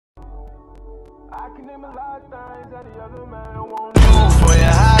I can name a lot of things that the other man won't do for you.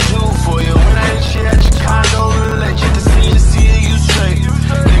 I do for you. When I hit shit at your condo, let you to see you straight.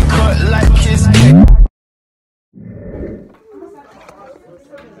 Then cut like kiss cake.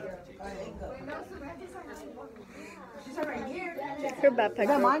 Her backpack. Is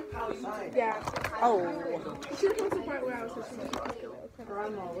that mine? Yeah. Oh. You should have posted the part where I was listening.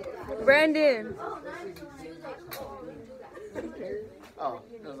 Brandon. Oh,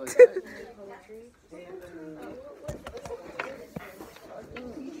 I was like that.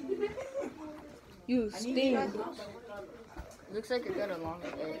 You stink. Looks like you got a long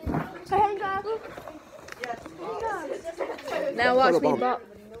day. Hey, guys. Now watch me bop.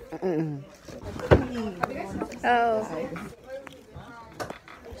 Oh.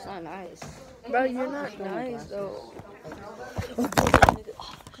 It's not nice. Bro, you're not nice though.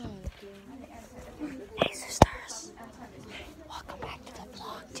 Hey sisters, welcome back to the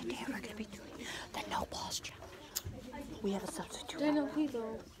vlog. Today we're gonna be doing the no balls challenge. We have a substitute.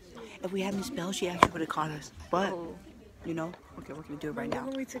 If we hadn't spelled, she actually would have caught us. But you know, okay, we're gonna do it right now.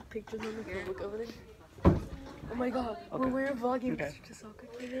 When we took pictures on the notebook over there. Oh my god, when we were vlogging, just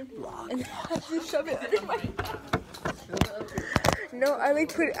all and I had to shove it under my thigh. No, I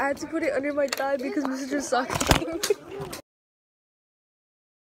had to put it under my thigh because Mr. just sucking.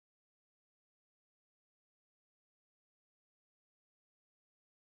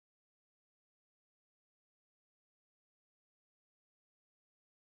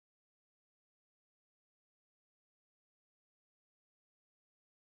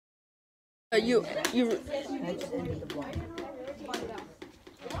 You.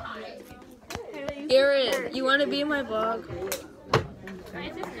 Aaron, you want to be in my vlog?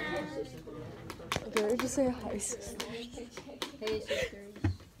 Okay, just say hi, sister. Hey, sisters.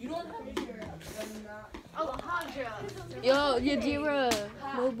 Yo, Yadira,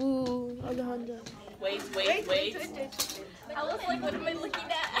 Mobu, Alejandra. Wait. I was like, what am I looking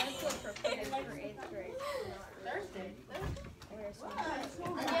at?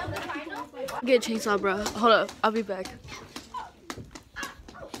 Get a chainsaw, bro. Hold up, I'll be back.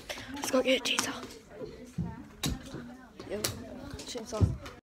 Let's go get a chainsaw. Yo, chainsaw.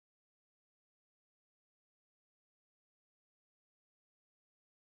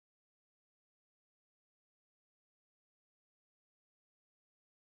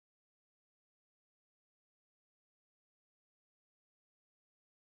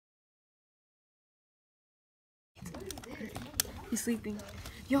 He's sleeping.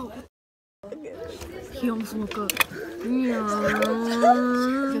 Yo. He almost woke up. You're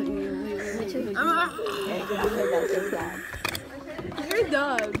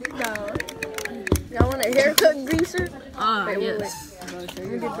dumb. No. Y'all want a haircut greaser? Yes.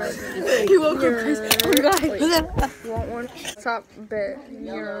 He woke up, guys. Oh my god. You want one? Stop bet. I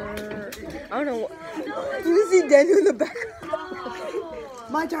don't know. Let me see Daniel in the back.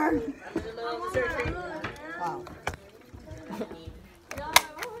 My turn. Wow.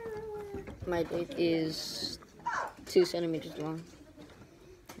 My dick is 2 centimeters long.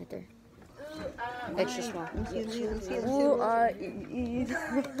 Right there. Extra small. Ooh,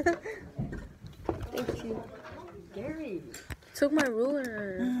 thank you. Gary. Took my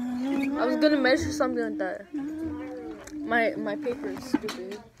ruler. I was gonna measure something like that. My paper is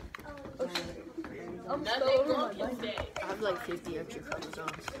stupid. Oh shit. I'm so over my blanket. I have like 50 extra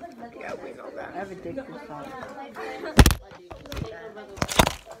chromosomes. Yeah, we know that. I have a dick this song.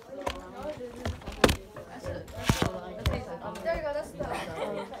 There you go, that's the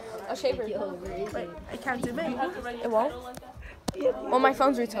A shaper. Wait, I can't zoom in. It won't? Well, my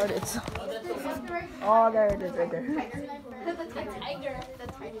phone's retarded. So. Oh, there it is, right there.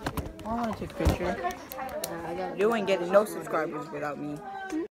 I want to take a picture. You ain't getting no subscribers without me.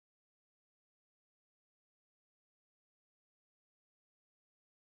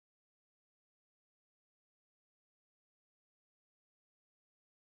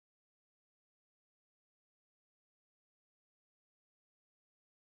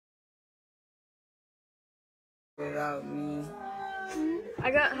 Without me. I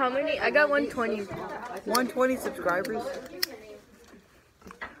got how many? I got 120. 120 subscribers.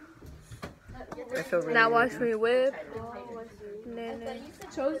 I feel really Now good. watch me whip.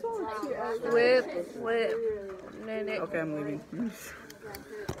 Whip. Okay, I'm leaving.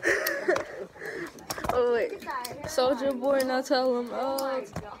 Oh wait. Soldier boy, now tell him up.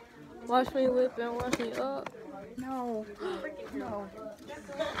 Watch me whip and watch me up. No. No.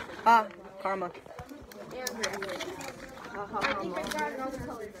 Ah, karma.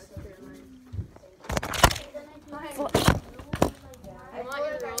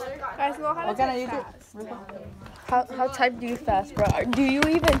 Guys, know how to What can I type use it? fast. How type do you fast, bro? Do you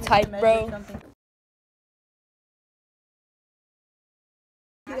even type, bro?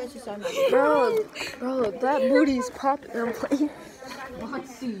 guys decide. Bro, that booty's popping. I'm playing.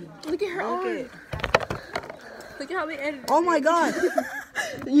 Look at her arm. Look at how they ended. Oh my god.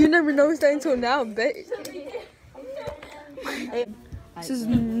 You never noticed that until now, bet. This is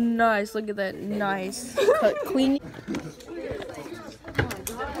nice. Look at that. Nice. Cut clean.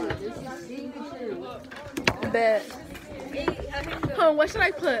 Bet. Oh, what should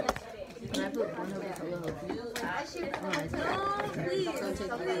I put?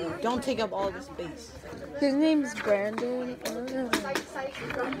 Don't take up all the space. His name's Brandon.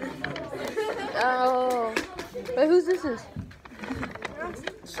 Oh. Wait, who's this is?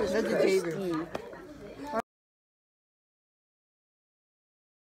 That's a Xavier.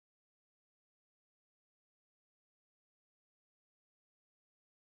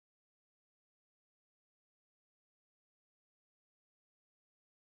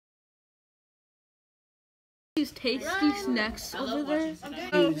 These tasty snacks over there.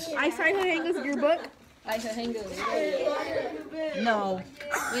 I signed her hangers in your book. No.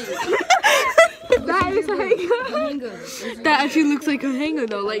 That is a hanger. That actually looks like a hanger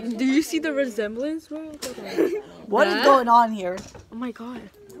though. Like, do you see the resemblance, bro? What is going on here? Oh my god.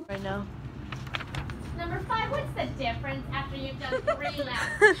 Right now. Number 5, what's the difference after you've done 3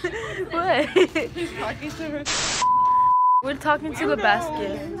 laps? What? He's talking to her. We're talking to the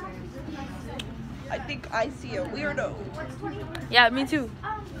basket. I think I see a weirdo. Yeah, me too.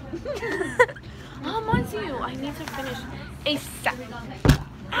 Oh, mine's you. I need to finish ASAP.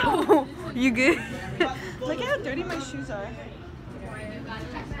 You good? Look at how dirty my shoes are.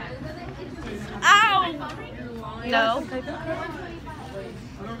 Ow! No.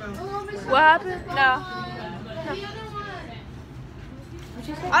 What happened? No.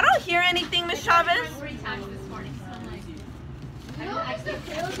 I don't hear anything, Miss Chavez. 3 times this morning.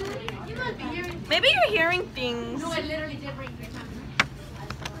 Maybe you're hearing things. No, I literally did ring 3 times.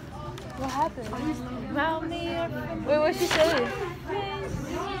 What happened? Wait, what'd she say?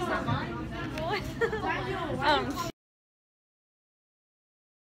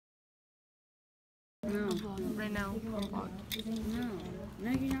 Right now.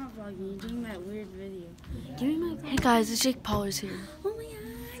 No, you're not vlogging. You're doing that weird video. Give me my. Hey guys, it's Jake Paul is here. Oh my god.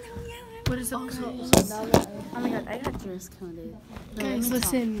 What is it? Oh my god, I got dress coded. No, Guys,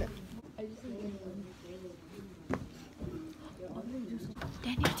 listen.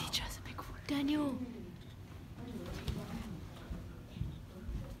 Daniel, teach us a big word. Daniel.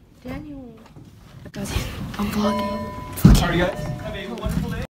 Daniel. I'm vlogging. Alright, guys.